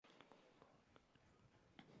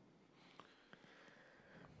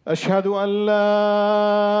أشهد أن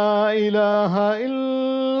لا إله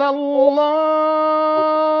إلا الله.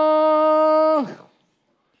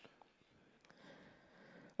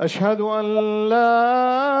 أشهد أن لا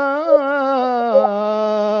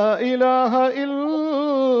إله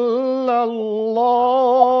إلا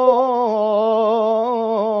الله.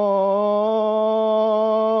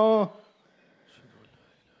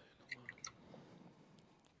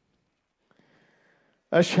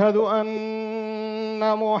 أشهد أن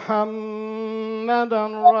محمدًا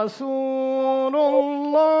رسول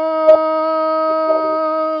الله.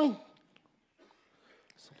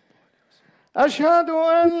 أشهد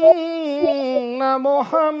أن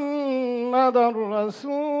محمدًا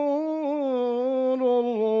رسول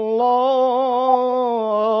الله.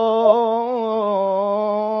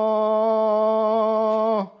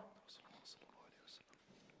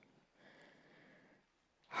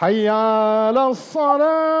 حي على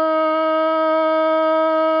الصلاة.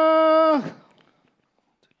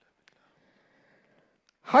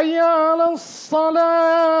 حي على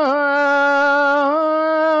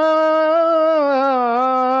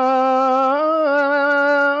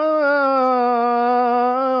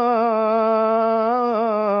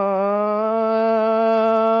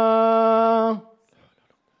الصلاة.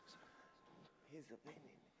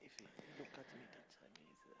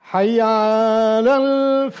 حي على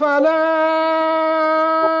الفلاح.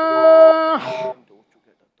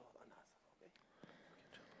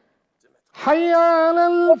 حي على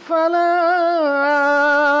الفلاح.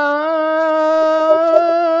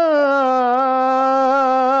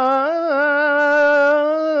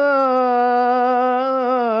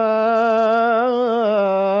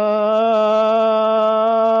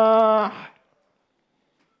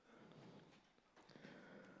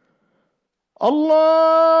 الله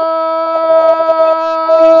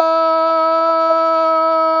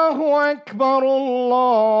أكبر.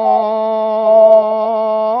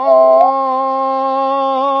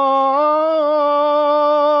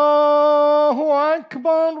 الله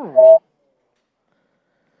أكبر.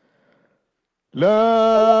 لا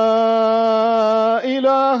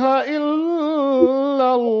إله إلا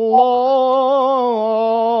الله.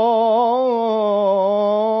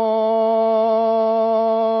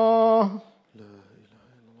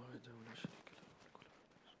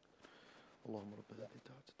 اللهم رب هذه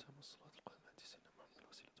الدعوة التامة الصلاة القائمة آت سيدنا محمد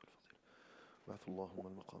الوسيلة والفضيلة وبعث اللهم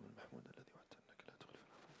المقام المحمود الذي وعدته إنك لا تخلف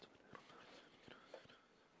الميعاد.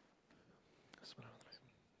 بسم الله الرحمن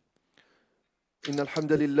الرحيم. إن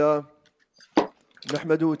الحمد لله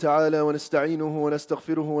نحمده تعالى ونستعينه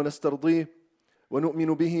ونستغفره ونسترضيه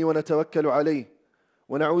ونؤمن به ونتوكل عليه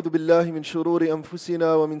ونعوذ بالله من شرور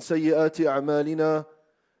أنفسنا ومن سيئات أعمالنا.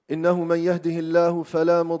 إنه من يهده الله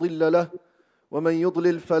فلا مضل له ومن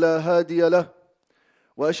يضلل فلا هادي له.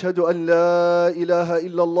 وأشهد أن لا إله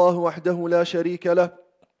إلا الله وحده لا شريك له.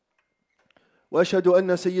 وأشهد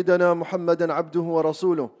أن سيدنا محمدا عبده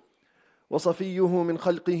ورسوله وصفيه من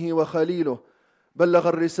خلقه وخليله. بلغ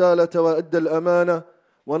الرسالة وأدى الأمانة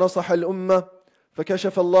ونصح الأمة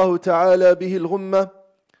فكشف الله تعالى به الغمة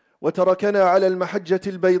وتركنا على المحجة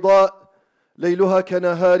البيضاء ليلها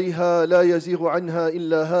كنهارها لا يزيغ عنها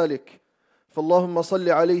إلا هالك. فاللهم صل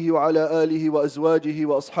عليه وعلى آله وأزواجه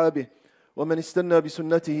وأصحابه ومن استنى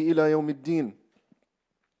بسنته إلى يوم الدين.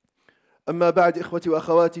 أما بعد، إخوتي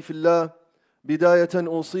وأخواتي في الله، بداية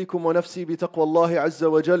أوصيكم ونفسي بتقوى الله عز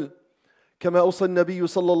وجل، كما أوصى النبي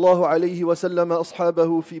صلى الله عليه وسلم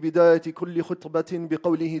أصحابه في بداية كل خطبة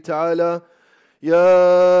بقوله تعالى: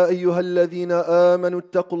 يا أيها الذين آمنوا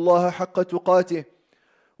اتقوا الله حق تقاته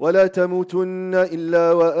ولا تموتن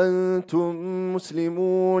إلا وأنتم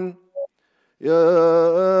مسلمون.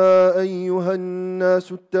 يا أيها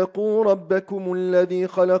الناس اتقوا ربكم الذي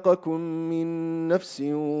خلقكم من نفس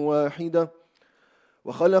واحدة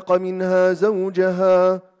وخلق منها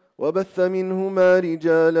زوجها وبث منهما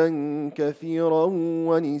رجالا كثيرا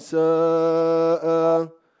ونساء.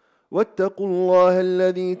 واتقوا الله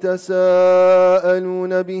الذي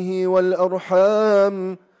تساءلون به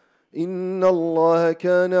والأرحام إن الله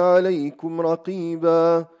كان عليكم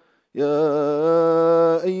رقيبا.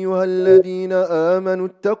 يا أيها الذين آمنوا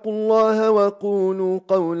اتقوا الله وقولوا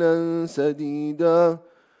قولا سديدا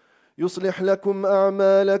يصلح لكم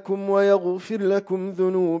أعمالكم ويغفر لكم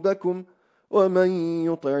ذنوبكم، ومن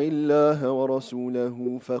يطع الله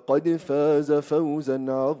ورسوله فقد فاز فوزا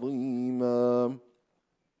عظيما.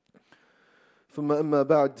 ثم أما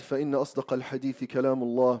بعد، فإن أصدق الحديث كلام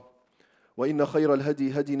الله، وإن خير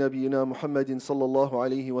الهدي هدي نبينا محمد صلى الله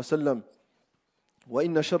عليه وسلم،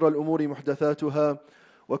 وإن شر الأمور محدثاتها،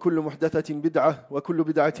 وكل محدثة بدعة، وكل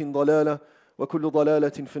بدعة ضلالة، وكل ضلالة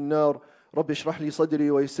في النار. رب اشرح لي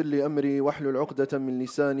صدري ويسر لي أمري واحلل عقدة من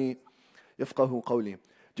لساني يفقه قولي.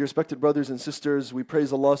 Dear respected brothers and sisters, we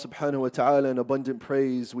praise Allah subhanahu wa ta'ala in abundant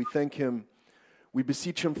praise. We thank Him. We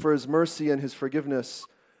beseech Him for His mercy and His forgiveness.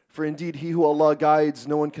 For indeed, He who Allah guides,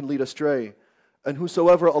 no one can lead astray. And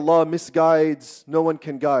whosoever Allah misguides, no one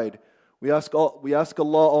can guide. We ask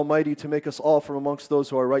Allah Almighty to make us all from amongst those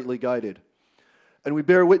who are rightly guided. And we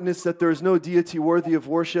bear witness that there is no deity worthy of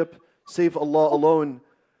worship save Allah alone,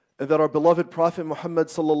 and that our beloved Prophet Muhammad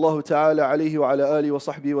sallallahu ta'ala alayhi wa ala alihi wa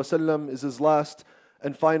sahbihi wa sallam is His last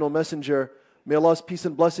and final messenger. May Allah's peace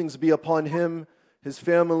and blessings be upon him, his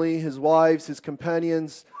family, his wives, his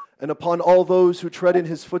companions, and upon all those who tread in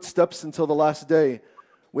his footsteps until the last day.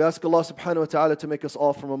 We ask Allah subhanahu wa ta'ala to make us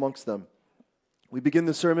all from amongst them. We begin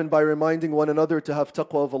the sermon by reminding one another to have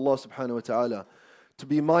taqwa of Allah subhanahu wa ta'ala, to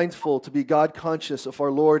be mindful, to be God conscious of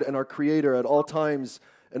our Lord and our Creator at all times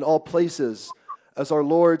and all places. As our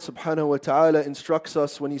Lord subhanahu wa ta'ala instructs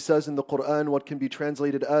us when He says in the Quran what can be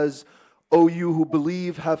translated as, O you who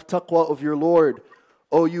believe, have taqwa of your Lord.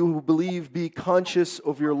 O you who believe, be conscious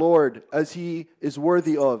of your Lord as He is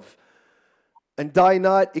worthy of. And die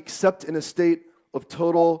not except in a state of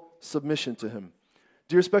total submission to Him.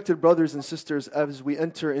 Dear respected brothers and sisters, as we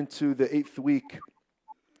enter into the 8th week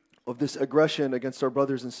of this aggression against our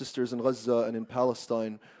brothers and sisters in Gaza and in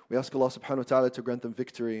Palestine, we ask Allah subhanahu wa ta'ala to grant them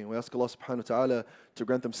victory. And we ask Allah subhanahu wa ta'ala to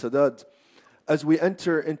grant them sadad. As we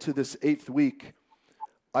enter into this 8th week,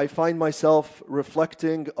 I find myself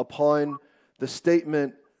reflecting upon the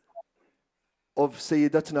statement of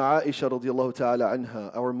Sayyidatna Aisha radiallahu ta'ala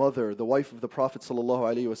anha, our mother, the wife of the Prophet sallallahu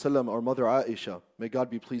alayhi wa sallam, our mother Aisha, may God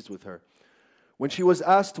be pleased with her. When she was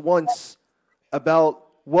asked once about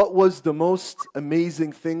what was the most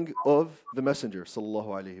amazing thing of the Messenger sallallahu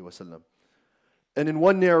alayhi wa sallam. And in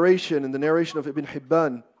one narration, in the narration of Ibn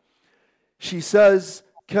Hibban, she says,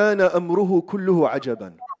 كَانَ أَمْرُهُ كُلُّهُ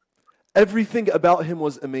عَجَبًا. Everything about him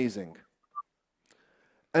was amazing.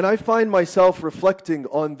 And I find myself reflecting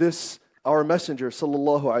on this, our messenger,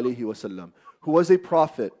 sallallahu alayhi wasallam, who was a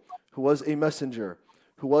prophet, who was a messenger,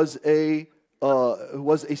 who was a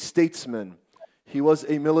statesman, he was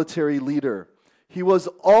a military leader, he was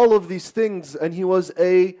all of these things, and he was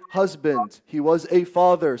a husband, he was a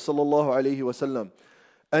father, sallallahu alayhi wasallam.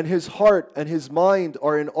 And his heart and his mind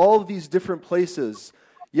are in all of these different places,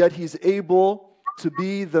 yet he's able to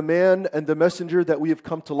be the man and the messenger that we have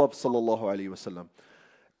come to love, sallallahu alaihi wasallam.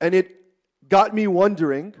 And it got me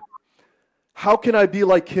wondering, how can I be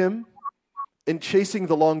like him in chasing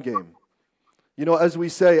the long game? You know, as we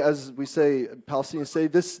say, Palestinians say,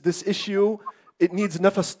 this issue, it needs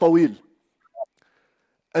nafas tawil.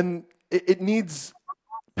 And it needs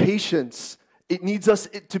patience. It needs us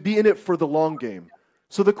to be in it for the long game.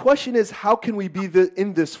 So the question is, how can we be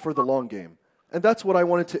in this for the long game? And that's what I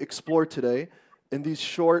wanted to explore today. In these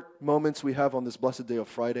short moments we have on this blessed day of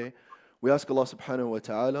Friday, we ask Allah subhanahu wa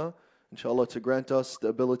ta'ala, inshallah, to grant us the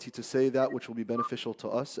ability to say that which will be beneficial to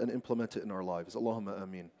us and implement it in our lives. Allahumma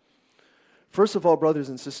ameen. First of all, brothers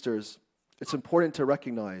and sisters, it's important to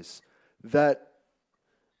recognize that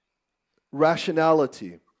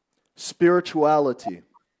rationality, spirituality,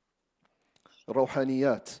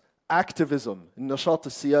 روحانيات, activism, النشاط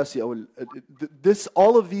السياسي,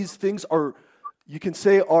 all of these things are, you can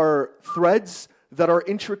say, are threads that are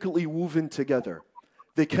intricately woven together.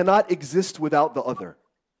 They cannot exist without the other.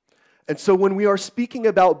 And so when we are speaking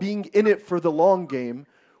about being in it for the long game,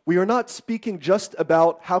 we are not speaking just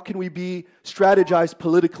about how can we be strategized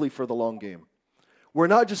politically for the long game. We're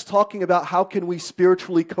not just talking about how can we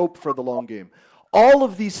spiritually cope for the long game. All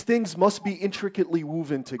of these things must be intricately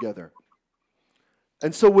woven together.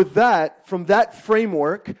 And so with that, from that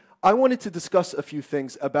framework, I wanted to discuss a few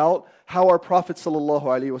things about how our Prophet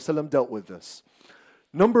ﷺ dealt with this.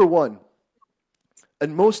 Number one,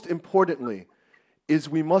 and most importantly, is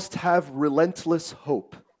we must have relentless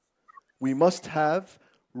hope. We must have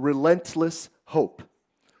relentless hope.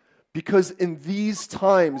 Because in these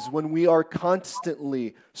times when we are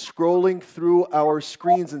constantly scrolling through our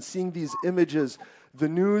screens and seeing these images, the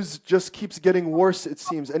news just keeps getting worse, it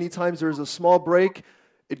seems. Anytime there's a small break,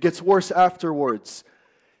 it gets worse afterwards.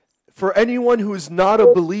 For anyone who is not a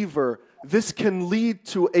believer, this can lead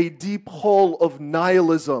to a deep hole of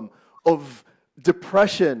nihilism, of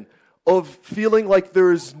depression, of feeling like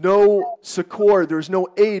there is no succor, there's no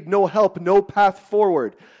aid, no help, no path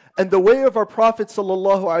forward. And the way of our Prophet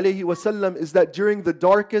ﷺ is that during the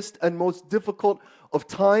darkest and most difficult of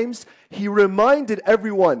times, he reminded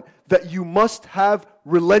everyone that you must have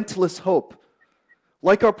relentless hope.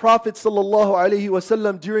 Like our Prophet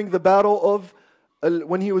ﷺ during the battle of,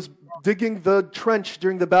 when he was digging the trench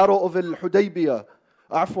during the battle of Al-Hudaybiyah,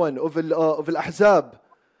 of Al-Ahzab.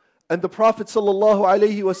 And the Prophet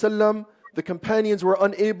ﷺ, the companions were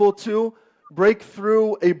unable to break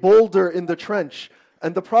through a boulder in the trench.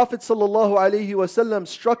 And the Prophet ﷺ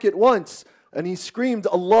struck it once and he screamed,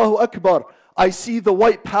 Allahu Akbar, I see the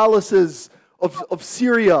white palaces of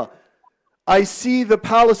Syria. I see the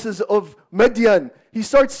palaces of Madian. He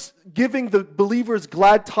starts giving the believers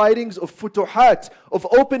glad tidings of futuhat, of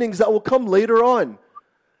openings that will come later on.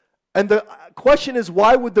 And the question is,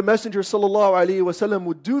 why would the Messenger ﷺ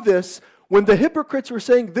would do this when the hypocrites were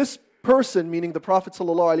saying this person, meaning the Prophet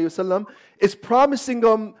ﷺ, is promising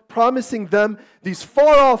them these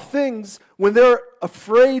far-off things when they're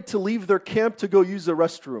afraid to leave their camp to go use the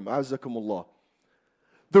restroom. Azakumullah.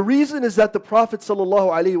 The reason is that the Prophet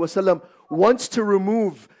ﷺ wants to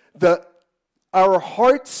remove our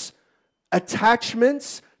heart's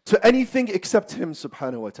attachments to anything except Him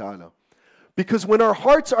subhanahu wa ta'ala. Because when our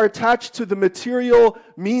hearts are attached to the material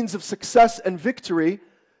means of success and victory,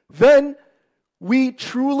 then we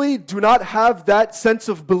truly do not have that sense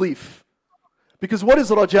of belief. Because what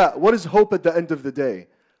is raja? What is hope at the end of the day?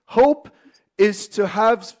 Hope is to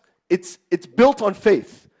have, it's built on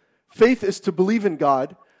faith. Faith is to believe in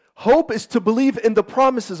God. Hope is to believe in the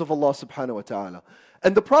promises of Allah subhanahu wa ta'ala.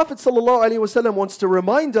 And the Prophet ﷺ wants to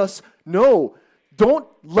remind us, no, don't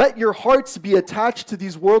let your hearts be attached to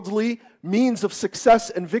these worldly means of success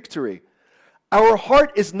and victory. Our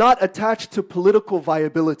heart is not attached to political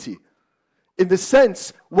viability. In the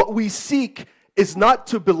sense, what we seek is not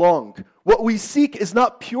to belong. What we seek is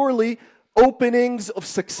not purely openings of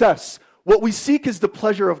success. What we seek is the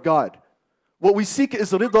pleasure of God. What we seek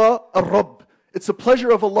is rida al-Rabb. It's the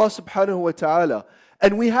pleasure of Allah subhanahu wa ta'ala.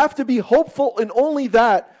 And we have to be hopeful in only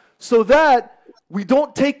that, so that we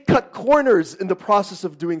don't cut corners in the process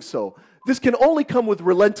of doing so. This can only come with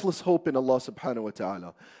relentless hope in Allah subhanahu wa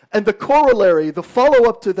ta'ala. And the corollary, the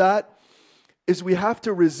follow-up to that, is we have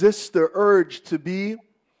to resist the urge to be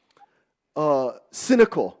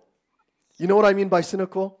cynical. You know what I mean by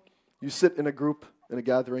cynical? You sit in a group, in a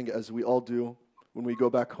gathering, as we all do when we go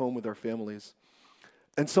back home with our families.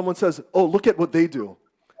 And someone says, oh, look at what they do.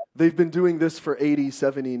 They've been doing this for 80,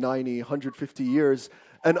 70, 90, 150 years.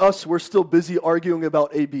 And us, we're still busy arguing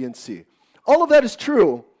about A, B, and C. All of that is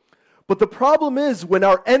true. But the problem is when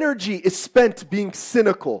our energy is spent being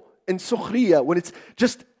cynical and sukhriya,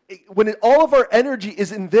 when all of our energy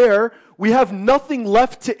is in there, we have nothing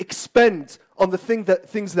left to expend on the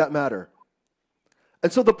things that matter.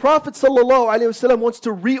 And so the Prophet ﷺ wants to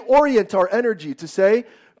reorient our energy to say,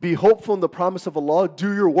 be hopeful in the promise of Allah,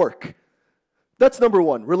 do your work. That's number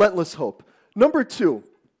one, relentless hope. Number two,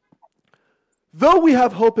 though we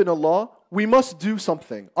have hope in Allah, we must do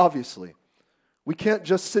something, obviously. We can't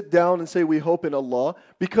just sit down and say we hope in Allah,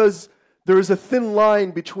 because there is a thin line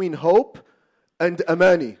between hope and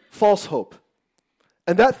amani, false hope.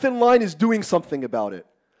 And that thin line is doing something about it.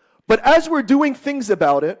 But as we're doing things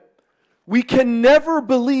about it, we can never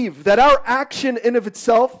believe that our action in of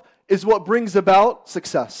itself is what brings about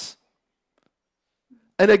success.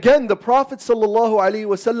 And again, the Prophet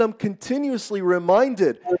ﷺ continuously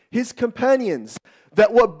reminded his companions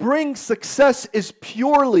that what brings success is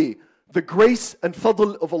purely the grace and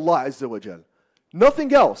fadl of Allah Azza wa Jal.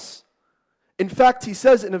 Nothing else. In fact, he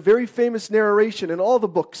says in a very famous narration in all the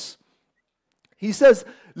books, he says,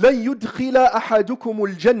 لَن يُدْخِلَ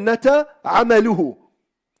أَحَدُكُمُ الْجَنَّةَ عَمَلُهُ.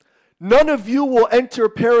 None of you will enter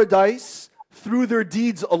paradise through their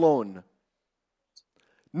deeds alone.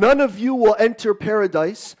 None of you will enter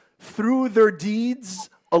paradise through their deeds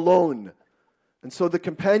alone. And so the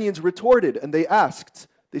companions retorted and they asked,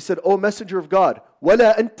 they said, O Messenger of God,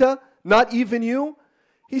 وَلَا أَنْتَ, not even you?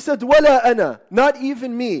 He said, وَلَا أَنَا, not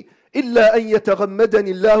even me. إِلَّا أَن يَتَغَمَّدَنِ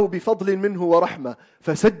اللَّهُ بِفَضْلٍ مِّنْهُ وَرَحْمَةٍ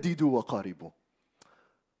فَسَدِّدُوا وَقَارِبُوا.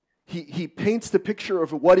 He paints the picture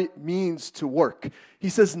of what it means to work. He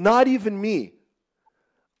says, not even me.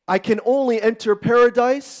 I can only enter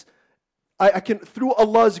paradise I can through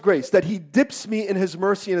Allah's grace, that He dips me in His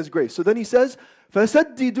mercy and His grace. So then He says,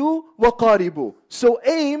 فَسَدِّدُوا وَقَارِبُوا. So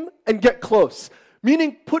aim and get close.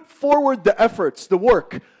 Meaning put forward the efforts, the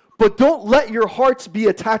work. But don't let your hearts be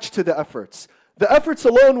attached to the efforts. The efforts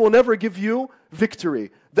alone will never give you victory.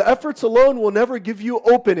 The efforts alone will never give you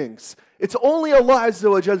openings. It's only Allah Azza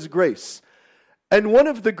wa Jal's grace. And one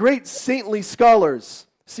of the great saintly scholars,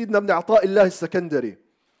 Sayyidina ibn Ata'illah al-Sakandari,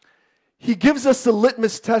 he gives us the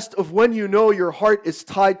litmus test of when you know your heart is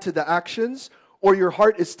tied to the actions or your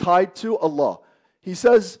heart is tied to Allah. He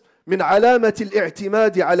says, من علامة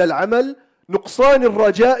الاعتماد على العمل نقصان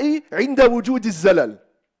الرجاء عند وجود الزلل.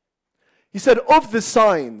 He said, of the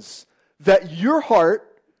signs that your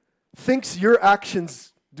heart thinks your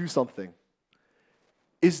actions do something,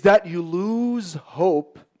 is that you lose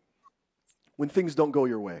hope when things don't go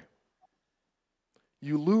your way.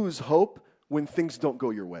 You lose hope when things don't go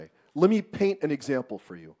your way. Let me paint an example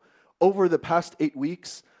for you. Over the past 8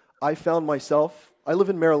 weeks, I found myself, I live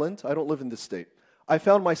in Maryland, I don't live in this state. I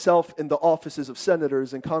found myself in the offices of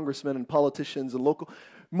senators and congressmen and politicians and local,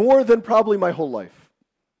 more than probably my whole life.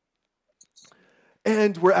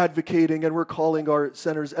 And we're advocating and we're calling our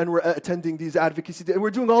senators and we're attending these advocacy, and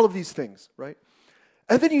we're doing all of these things, right?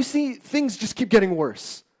 And then you see things just keep getting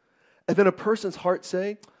worse. And then a person's heart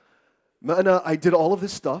say, Ma'ana, I did all of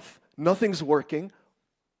this stuff, nothing's working.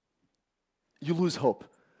 You lose hope.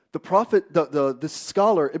 The prophet, the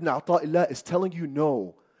scholar, Ibn Ata'illah, is telling you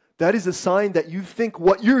no. That is a sign that you think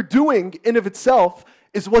what you're doing in of itself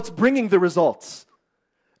is what's bringing the results.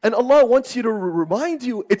 And Allah wants you to remind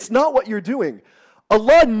you, it's not what you're doing.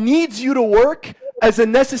 Allah needs you to work as a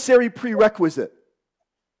necessary prerequisite.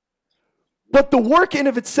 But the work in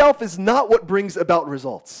of itself is not what brings about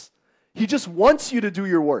results. He just wants you to do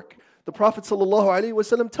your work. The Prophet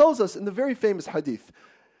ﷺ tells us in the very famous hadith,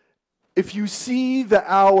 if you see the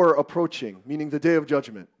hour approaching, meaning the day of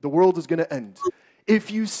judgment, the world is going to end.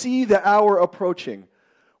 If you see the hour approaching,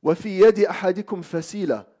 وَفِي يَدِ أَحَدِكُمْ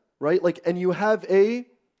فَسِيلَةً, right? Like, and you have a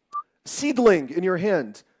seedling in your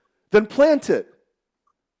hand, then plant it.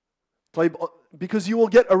 Because you will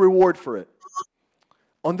get a reward for it.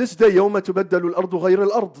 On this day, يَوْمَ تُبَدَّلُ الْأَرْضُ غَيْرَ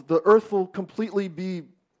الْأَرْضِ, the earth will completely be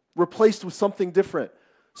replaced with something different.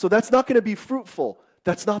 So that's not going to be fruitful.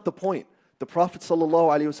 That's not the point. The Prophet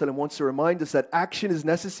ﷺ wants to remind us that action is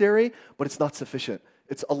necessary, but it's not sufficient.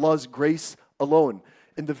 It's Allah's grace alone.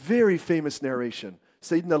 In the very famous narration,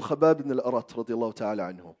 Sayyidina al-Khabab ibn al-Arat radiyallahu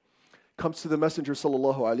ta'ala anhu comes to the Messenger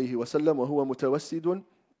sallallahu alayhi wa sallam, وَهُوَ مُتَوَسِّدٌ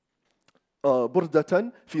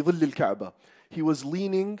بُرْدَةً فِي ظِلِّ الْكَعْبَةِ. He was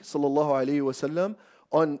leaning, sallallahu alayhi wa sallam,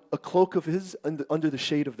 on a cloak of his under the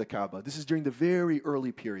shade of the Kaaba. This is during the very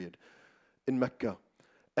early period in Mecca.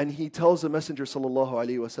 And he tells the Messenger sallallahu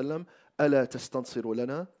alayhi wa sallam, أَلَا تَسْتَنصِرُ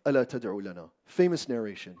لَنَا أَلَا تَدْعُ لَنَا. Famous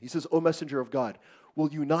narration. He says, O Messenger of God,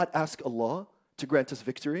 will you not ask Allah to grant us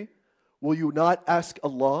victory? Will you not ask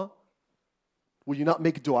Allah? Will you not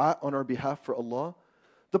make dua on our behalf for Allah?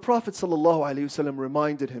 The Prophet ﷺ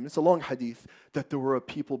reminded him, it's a long hadith, that there were a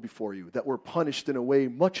people before you that were punished in a way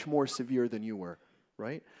much more severe than you were,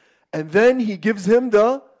 right? And then he gives him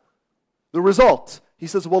the result. He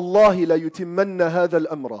says, وَاللَّهِ لَيُتِمَّنَّ هَذَا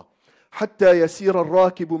الْأَمْرَ حَتَّى يَسِيرَ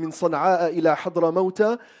الرَّاكِبُ مِنْ صَنْعَاءَ إِلَى حَضْرَ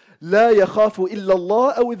مَوْتَى لَا يَخَافُ إِلَّا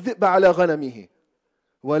اللَّهَ أَوِ الذِّئْبَ عَلَى غَنَمِهِ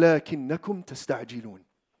وَلَكِنَّكُمْ تَسْتَعْجِلُونَ.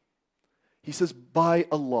 He says, by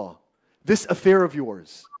Allah, this affair of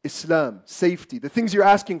yours, Islam, safety, the things you're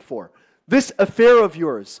asking for, this affair of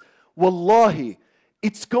yours, wallahi,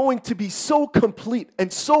 it's going to be so complete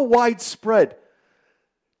and so widespread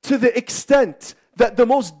to the extent that the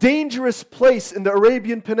most dangerous place in the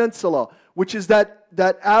Arabian Peninsula, which is that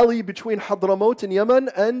alley between Hadramaut in Yemen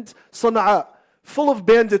and Sana'a, full of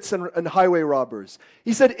bandits and highway robbers.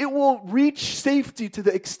 He said it will reach safety to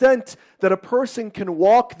the extent that a person can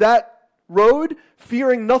walk that road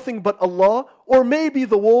fearing nothing but Allah, or maybe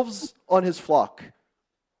the wolves on his flock.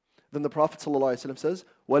 Then the Prophet ﷺ says,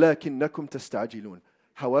 وَلَكِنَّكُمْ تَسْتَعْجِلُونَ.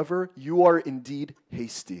 However, you are indeed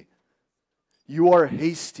hasty. You are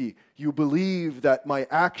hasty. You believe that my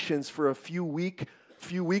actions for a few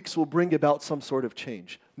weeks will bring about some sort of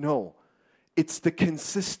change. No. It's the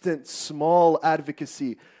consistent, small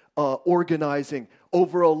advocacy, organizing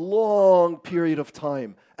over a long period of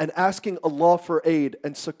time and asking Allah for aid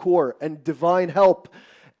and succour and divine help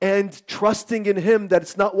and trusting in Him that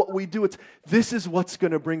it's not what we do. This is what's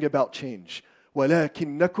going to bring about change.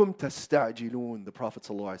 وَلَكِنَّكُمْ تَسْتَعْجِلُونَ. The Prophet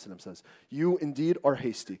ﷺ says, you indeed are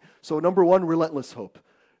hasty. So number one, relentless hope.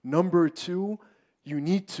 Number two, you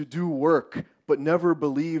need to do work, but never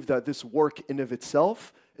believe that this work in of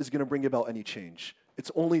itself is going to bring about any change. It's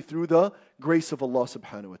only through the grace of Allah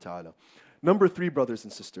subhanahu wa ta'ala. Number three, brothers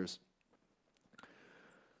and sisters,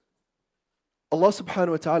 Allah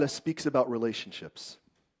subhanahu wa ta'ala speaks about relationships.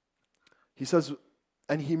 He says,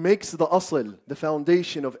 and He makes the asl, the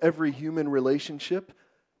foundation of every human relationship,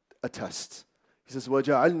 a test. He says,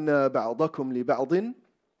 وَجَعَلْنَا بَعْضَكُمْ لِبَعْضٍ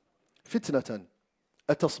فِتْنَةً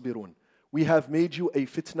أَتَصْبِرُونَ. We have made you a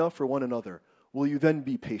fitna for one another. Will you then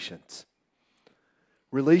be patient?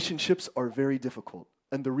 Relationships are very difficult.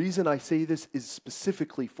 And the reason I say this is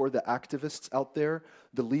specifically for the activists out there,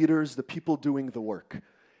 the leaders, the people doing the work.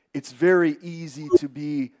 It's very easy to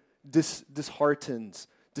be disheartened,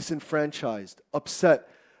 disenfranchised, upset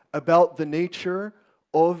about the nature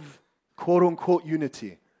of quote-unquote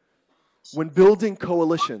unity. When building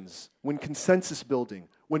coalitions, when consensus building,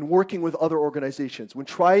 when working with other organizations, when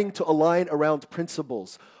trying to align around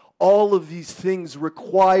principles, all of these things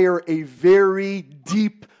require a very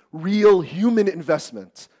deep, real human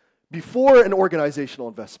investment before an organizational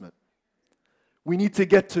investment. We need to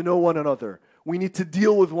get to know one another. We need to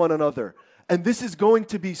deal with one another. And this is going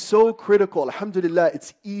to be so critical. Alhamdulillah,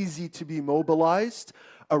 it's easy to be mobilized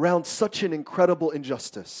around such an incredible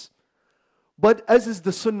injustice. But as is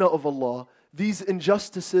the sunnah of Allah, these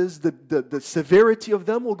injustices, the severity of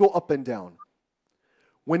them will go up and down.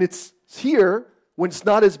 When it's here, when it's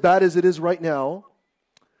not as bad as it is right now,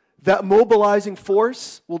 that mobilizing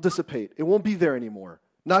force will dissipate. It won't be there anymore.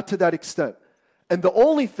 Not to that extent. And the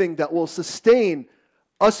only thing that will sustain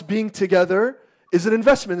us being together is an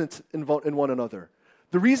investment in one another.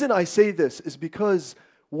 The reason I say this is because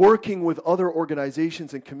working with other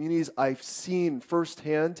organizations and communities, I've seen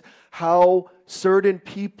firsthand how certain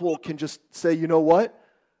people can just say, you know what,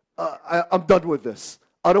 I'm done with this.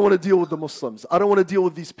 I don't want to deal with the Muslims. I don't want to deal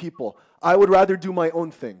with these people. I would rather do my own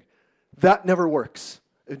thing. That never works.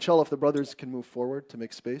 Inshallah, if the brothers can move forward to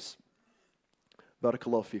make space.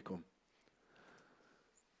 Barakallahu feekum.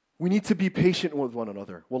 We need to be patient with one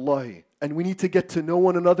another, wallahi. And we need to get to know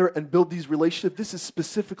one another and build these relationships. This is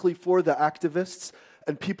specifically for the activists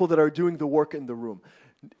and people that are doing the work in the room.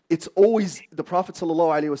 It's always, the Prophet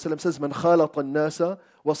ﷺ says, "Man khalaqa an-nasa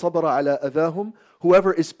wa sabara ala adahum."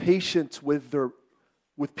 Whoever is patient with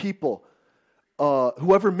people,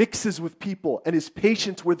 whoever mixes with people and is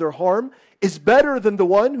patient with their harm is better than the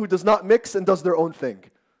one who does not mix and does their own thing.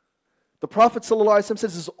 The Prophet ﷺ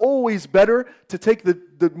says it's always better to take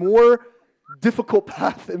the more difficult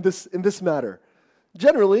path in this matter.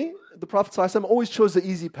 Generally, the Prophet ﷺ always chose the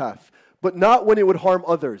easy path, but not when it would harm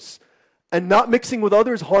others. And not mixing with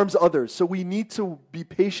others harms others. So we need to be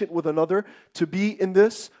patient with another to be in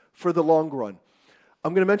this for the long run.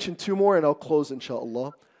 I'm going to mention two more and I'll close,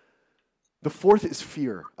 inshallah. The fourth is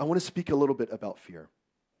fear. I want to speak a little bit about fear.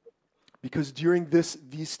 Because during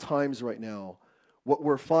these times right now, what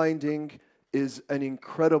we're finding is an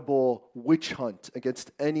incredible witch hunt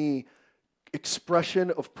against any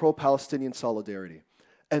expression of pro-Palestinian solidarity.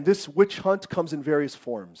 And this witch hunt comes in various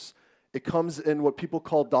forms. It comes in what people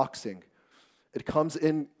call doxing. It comes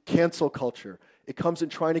in cancel culture. It comes in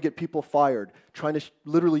trying to get people fired, trying to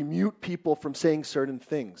literally mute people from saying certain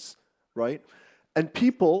things, right? And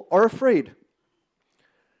people are afraid.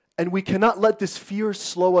 And we cannot let this fear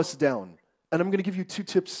slow us down. And I'm going to give you two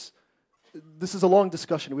tips. This is a long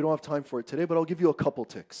discussion. We don't have time for it today, but I'll give you a couple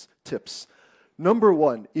tips. Number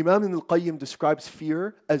one, Imam Ibn al-Qayyim describes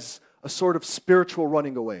fear as a sort of spiritual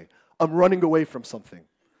running away. I'm running away from something.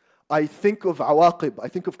 I think of awaqib, I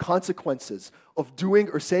think of consequences of doing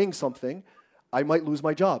or saying something. I might lose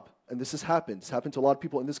my job. And this has happened. It's happened to a lot of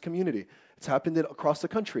people in this community. It's happened across the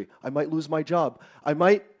country. I might lose my job. I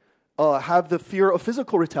might have the fear of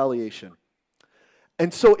physical retaliation.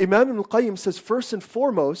 And so Imam Ibn al-Qayyim says, first and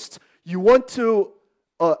foremost, you want to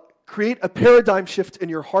create a paradigm shift in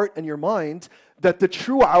your heart and your mind that the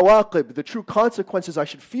true awaqib, the true consequences I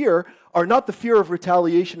should fear, are not the fear of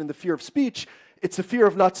retaliation and the fear of speech. It's the fear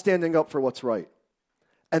of not standing up for what's right.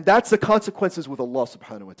 And that's the consequences with Allah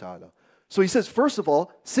subhanahu wa ta'ala. So he says, first of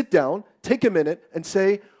all, sit down, take a minute, and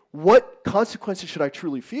say, what consequences should I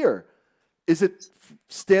truly fear? Is it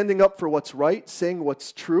standing up for what's right, saying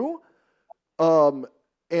what's true,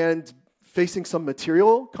 and facing some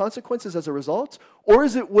material consequences as a result? Or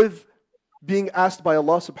is it with being asked by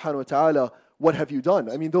Allah subhanahu wa ta'ala, what have you done?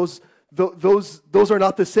 I mean, those are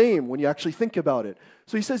not the same when you actually think about it.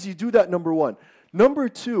 So he says you do that, number one. Number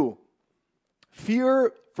two,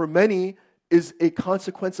 fear for many is a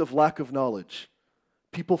consequence of lack of knowledge.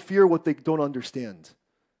 People fear what they don't understand.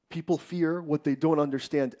 People fear what they don't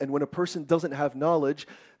understand. And when a person doesn't have knowledge,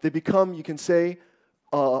 they become, you can say,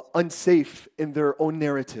 unsafe in their own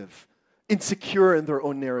narrative, insecure in their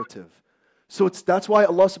own narrative. So that's why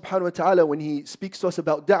Allah subhanahu wa ta'ala, when He speaks to us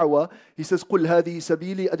about da'wah, He says, قُلْ هَذِهِ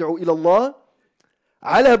سَبِيلِي أَدْعُو إِلَى اللَّهِ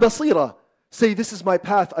عَلَى بَصِيرَةٍ. Say, this is my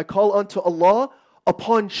path. I call unto Allah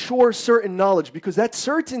upon sure, certain knowledge. Because that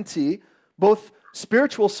certainty, both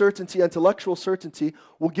spiritual certainty, intellectual certainty,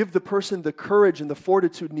 will give the person the courage and the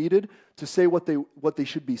fortitude needed to say what they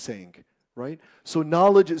should be saying, right? So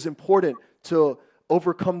knowledge is important to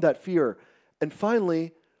overcome that fear. And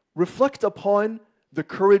finally, reflect upon the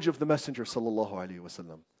courage of the Messenger sallallahu alaihi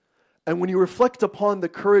wasallam. And when you reflect upon the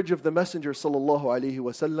courage of the Messenger sallallahu alaihi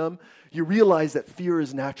wasallam, you realize that fear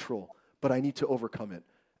is natural, but I need to overcome it.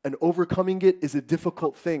 And overcoming it is a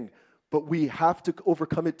difficult thing, but we have to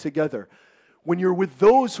overcome it together. When you're with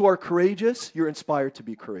those who are courageous, you're inspired to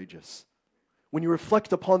be courageous. When you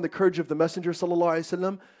reflect upon the courage of the Messenger sallallahu alaihi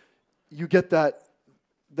wasallam, you get that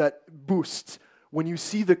boost when you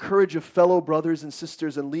see the courage of fellow brothers and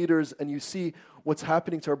sisters and leaders, and you see what's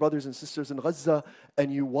happening to our brothers and sisters in Gaza,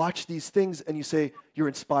 and you watch these things and you say, you're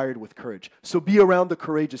inspired with courage. So be around the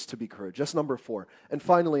courageous to be courage. That's number 4. And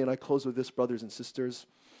finally, and I close with this, brothers and sisters,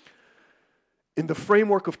 in the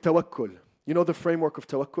framework of tawakkul, you know the framework of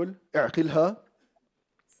tawakkul? اعقلها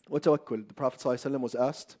وتوكل. The Prophet ﷺ was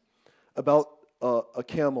asked about a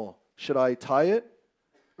camel. Should I tie it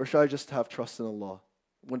or should I just have trust in Allah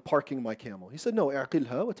when parking my camel? He said, no,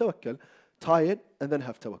 اعقلها وتوكل. Tie it and then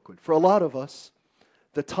have tawakkul. For a lot of us,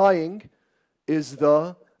 the tying is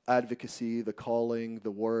the advocacy, the calling, the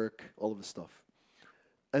work, all of the stuff.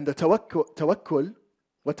 And the tawakkul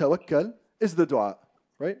وتوكل is the dua,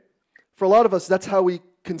 right? For a lot of us, that's how we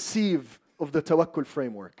conceive of the tawakkul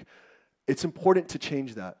framework. It's important to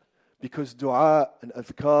change that because dua and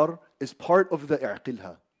adhkar is part of the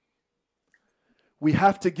i'qilha. We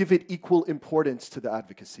have to give it equal importance to the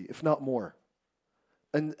advocacy, if not more.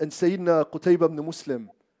 And Sayyidina Qutayba ibn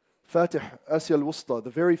Muslim, Fatih Asya al-Wusta, the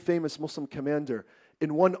very famous Muslim commander,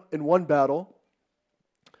 in one battle,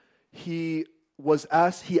 he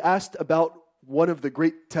asked about one of the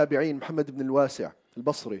great tabi'een, Muhammad ibn al-Wasi'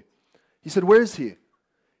 al-Basri. He said, where is he?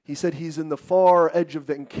 He said, he's in the far edge of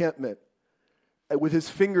the encampment with his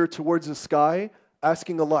finger towards the sky,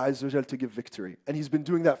 asking Allah Azza wa Jal to give victory. And he's been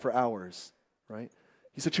doing that for hours, right?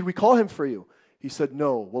 He said, should we call him for you? He said,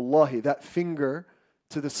 no, wallahi, that finger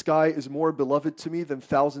to the sky is more beloved to me than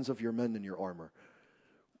thousands of your men in your armor.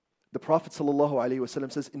 The Prophet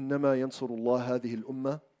ﷺ says, إِنَّمَا يَنْصُرُ اللَّهَ هَذِهِ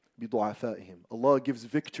الْأُمَّةِ بِضُعَفَائِهِمْ. Allah gives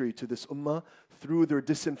victory to this ummah through their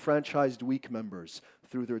disenfranchised weak members,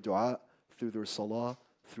 through their dua, through their salah,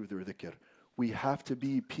 through their dhikr. We have to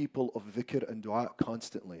be people of dhikr and dua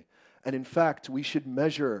constantly. And in fact, we should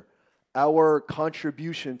measure our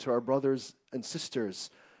contribution to our brothers and sisters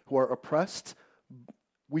who are oppressed.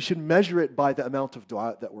 We should measure it by the amount of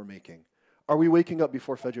dua that we're making. Are we waking up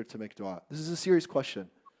before Fajr to make dua? This is a serious question.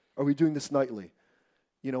 Are we doing this nightly?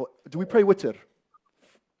 You know, do we pray witr?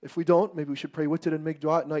 If we don't, maybe we should pray witr and make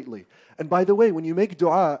dua nightly. And by the way, when you make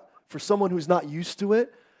dua for someone who's not used to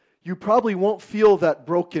it, you probably won't feel that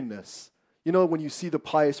brokenness. You know, when you see the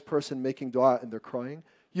pious person making dua and they're crying,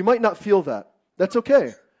 you might not feel that. That's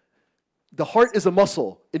okay. The heart is a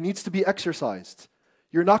muscle. It needs to be exercised.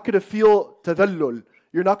 You're not going to feel tadallul.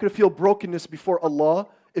 You're not going to feel brokenness before Allah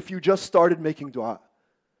if you just started making dua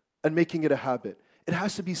and making it a habit. It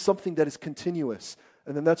has to be something that is continuous.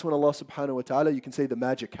 And then that's when Allah subhanahu wa ta'ala, you can say the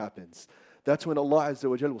magic happens. That's when Allah Azza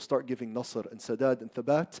wa Jal will start giving nasr and sadad and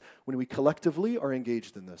thabat when we collectively are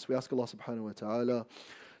engaged in this. We ask Allah subhanahu wa ta'ala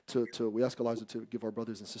we ask Allah to give our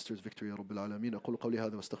brothers and sisters victory, Ya Rabbil Alameen. أقول قولي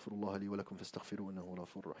هذا واستغفر الله لي ولكم فاستغفروه إنه هو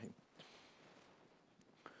الغفور الرحيم.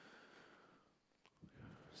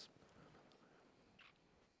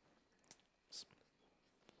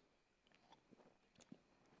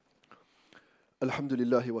 الحمد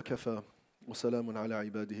لله وكفى وسلام على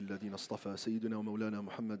عباده الذين اصطفى سيدنا ومولانا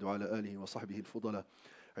محمد وعلى آله وصحبه الفضلاء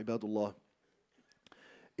عباد الله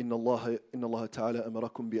إن الله تعالى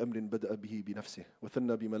أمركم بأمر بدأ به بنفسه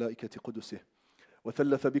وثنى بملائكة قدسه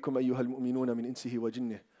وثلث بكم أيها المؤمنون من إنسه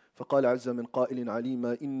وجنه فقال عز من قائل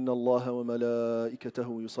عليما إن الله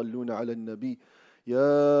وملائكته يصلون على النبي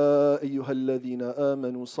يا أيها الذين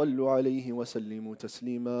آمنوا صلوا عليه وسلموا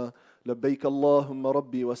تسليما لبيك اللهم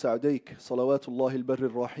ربي وسعديك صلوات الله البر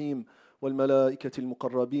الرحيم والملائكة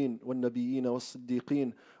المقربين والنبيين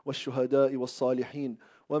والصديقين والشهداء والصالحين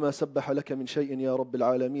وما سبح لك من شيء يا رب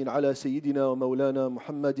العالمين على سيدنا ومولانا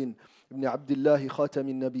محمد بن عبد الله خاتم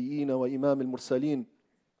النبيين وإمام المرسلين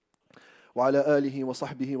وعلى آله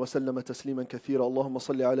وصحبه وسلم تسليما كثيرا اللهم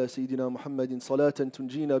صل على سيدنا محمد صلاة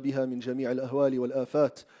تنجينا بها من جميع الأهوال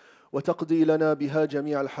والآفات وتقضي لنا بها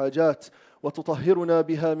جميع الحاجات وتطهرنا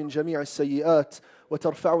بها من جميع السيئات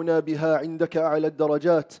وترفعنا بها عندك أعلى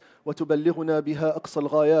الدرجات وتبلغنا بها أقصى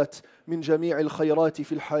الغايات من جميع الخيرات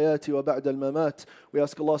في الحياة وبعد الممات. We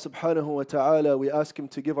ask Allah subhanahu wa ta'ala, we ask Him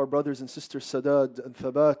to give our brothers and sisters sadad and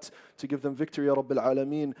thabat, to give them victory, Ya Rabbil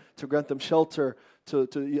Alameen, to grant them shelter, to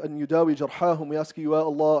أن يداوي جرحاهم. We ask you,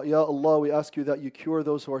 Ya Allah, we ask you that you cure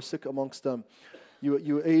those who are sick amongst them.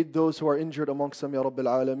 You aid those who are injured amongst them, Ya Rabbil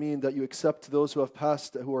Alameen, that you accept those who have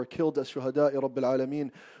passed, who are killed as shuhada, Ya Rabbil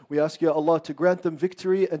Alameen. We ask you, Ya Allah, to grant them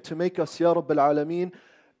victory and to make us, Ya Rabbil Alameen,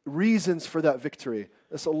 reasons for that victory.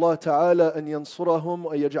 نسأل الله تعالى أن ينصرهم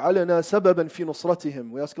ويجعلنا سببا في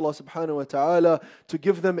نصرتهم. We ask Allah subhanahu wa ta'ala to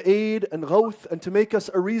give them aid and ghawth and to make us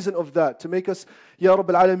a reason of that, to make us, Ya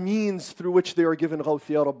Rabbil Alameen, through which they are given ghawth,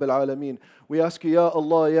 Ya Rabbil Alameen. We ask you, Ya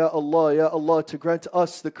Allah, Ya Allah, Ya Allah, to grant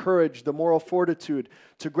us the courage, the moral fortitude,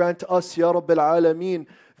 to grant us, Ya Rabbil Alameen,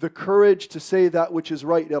 the courage to say that which is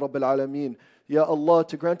right, Ya Rabbil Alameen. Ya Allah,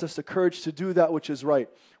 to grant us the courage to do that which is right.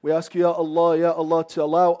 We ask you, Ya Allah, to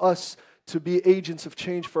allow us to be agents of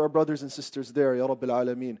change for our brothers and sisters there, Ya Rabbil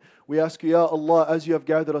Alameen. We ask you, Ya Allah, as you have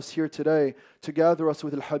gathered us here today, to gather us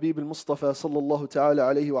with Al-Habib Al-Mustafa sallallahu ta'ala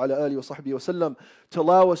alayhi wa ala alihi wa sahbihi wa sallam, to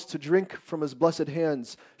allow us to drink from his blessed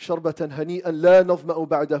hands, sharbatan hani'an la nazma'u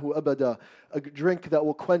ba'dahu abada, a drink that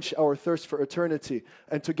will quench our thirst for eternity,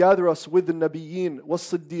 and to gather us with the Nabiyyin,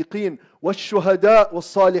 was-Siddiqeen, was-Shuhada,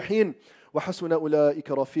 was-Salihin, wa hasuna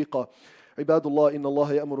ulaika rafiqa. عباد الله إن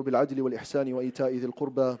الله يأمر بالعدل والإحسان وإيتاء ذي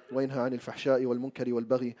القربى وينهى عن الفحشاء والمنكر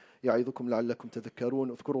والبغي يعظكم لعلكم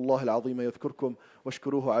تذكرون اذكروا الله العظيم يذكركم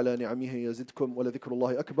واشكروه على نعمه يزدكم ولذكر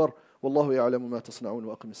الله أكبر والله يعلم ما تصنعون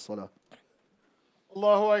وأقم الصلاة.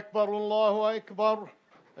 الله أكبر الله أكبر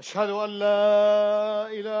أشهد أن لا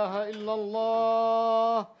إله إلا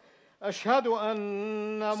الله أشهد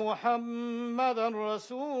أن محمدا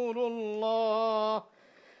رسول الله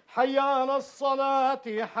حي على الصلاة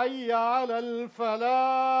حي على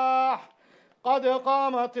الفلاح قد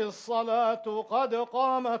قامت الصلاة قد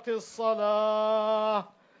قامت الصلاة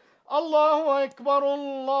الله أكبر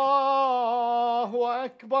الله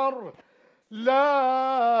أكبر لا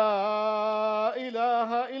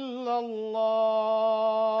إله إلا الله.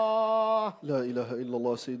 لا إله إلا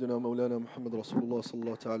الله سيدنا مولانا محمد رسول الله صلى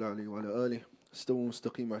الله تعالى عليه وعلى آله. استووا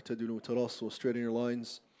مستقيم اعتدلوا تراصوا, straighten your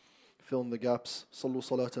lines, fill in the gaps. صلوا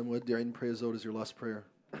صلاة مودعين, pray as though it is your last prayer.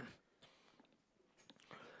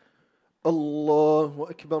 الله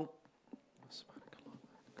أكبر.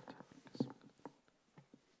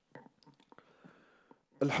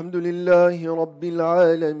 الحمد لله رب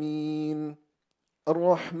العالمين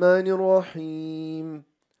الرحمن الرحيم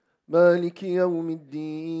مالك يوم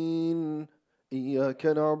الدين إياك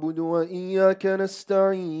نعبد وإياك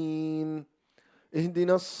نستعين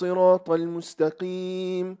اهدنا الصراط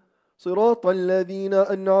المستقيم صراط الذين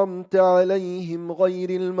أنعمت عليهم غير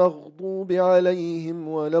المغضوب عليهم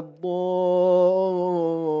ولا الضالين.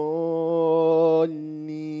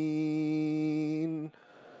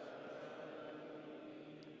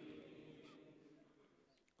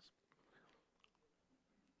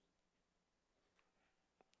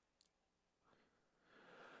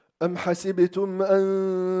 أم حسبتم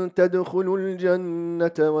أن تدخلوا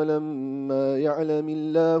الجنة ولما يعلم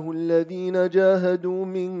الله الذين جاهدوا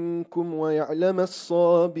منكم ويعلم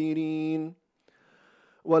الصابرين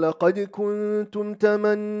ولقد كنتم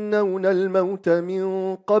تمنون الموت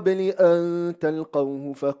من قبل أن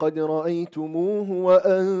تلقوه فقد رأيتموه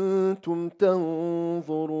وأنتم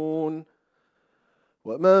تنظرون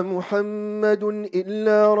وما محمد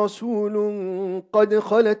إلا رسول قد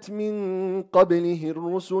خلت من قبله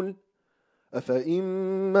الرسل أفإن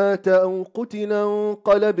مات أو قتل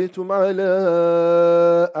انقلبتم على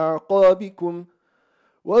أعقابكم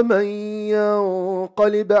ومن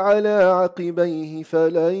ينقلب على عقبيه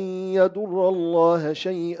فلن يضر الله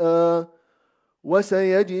شيئا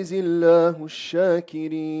وسيجزي الله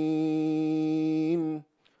الشاكرين.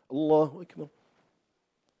 الله أكبر.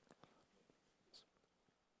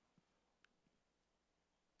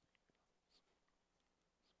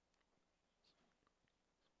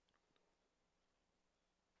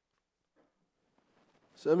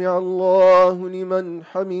 سمع الله لمن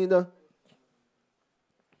حمده.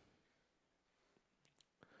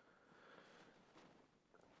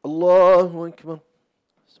 الله أكبر.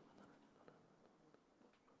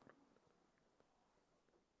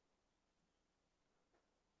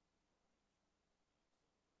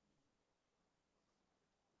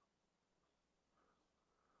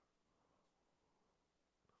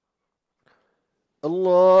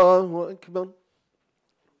 الله أكبر.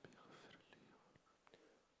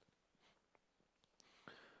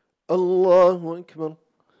 الله أكبر.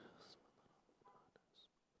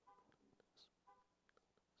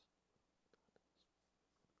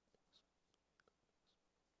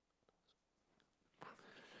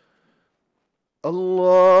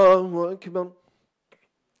 الله أكبر.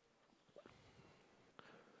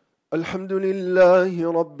 الحمد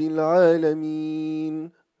لله رب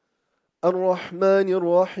العالمين الرحمن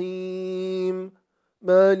الرحيم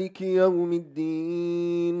مالك يوم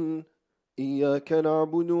الدين إياك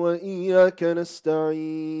نعبد وإياك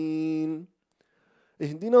نستعين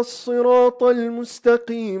اهدنا الصراط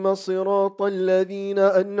المستقيم صراط الذين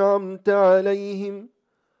أنعمت عليهم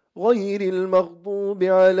غير المغضوب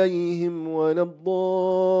عليهم ولا الضالين.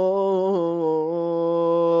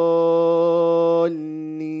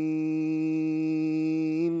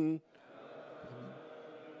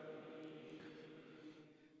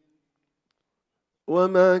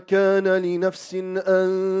 وما كان لنفس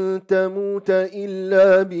أن تموت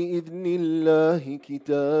إلا بإذن الله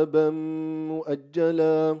كتابا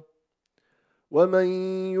مؤجلا ومن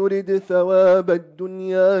يرد ثواب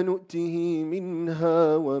الدنيا نؤته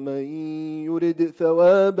منها ومن يرد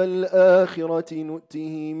ثواب الآخرة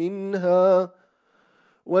نؤته منها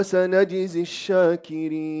وسنجزي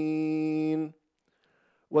الشاكرين.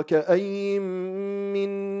 وكأي من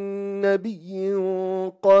نبي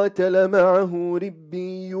قاتل معه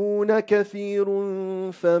ربيون كثير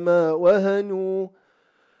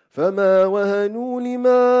فما وهنوا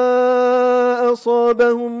لما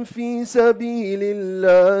أصابهم في سبيل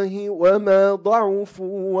الله وما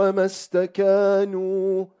ضعفوا وما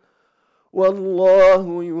استكانوا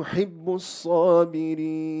والله يحب الصابرين.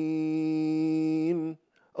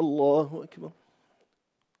 الله أكبر.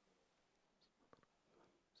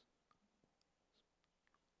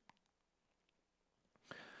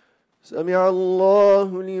 سمع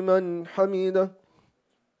الله لمن حمده.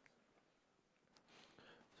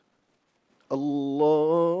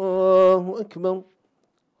 الله أكبر.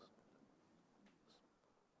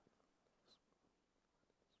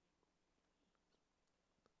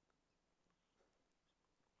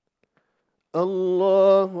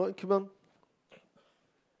 الله أكبر.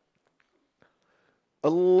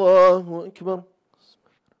 الله أكبر.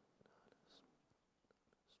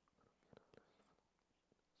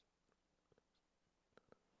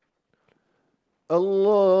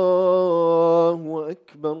 الله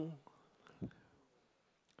أكبر.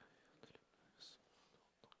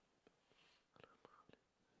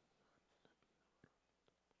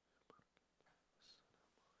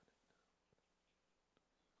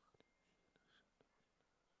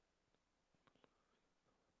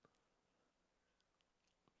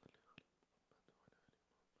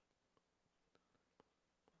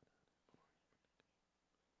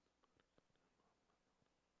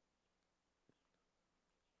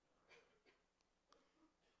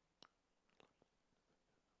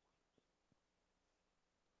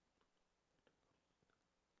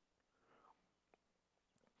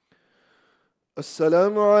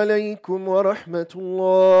 السلام عليكم ورحمة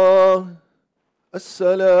الله.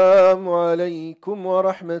 السلام عليكم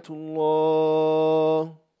ورحمة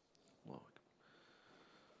الله.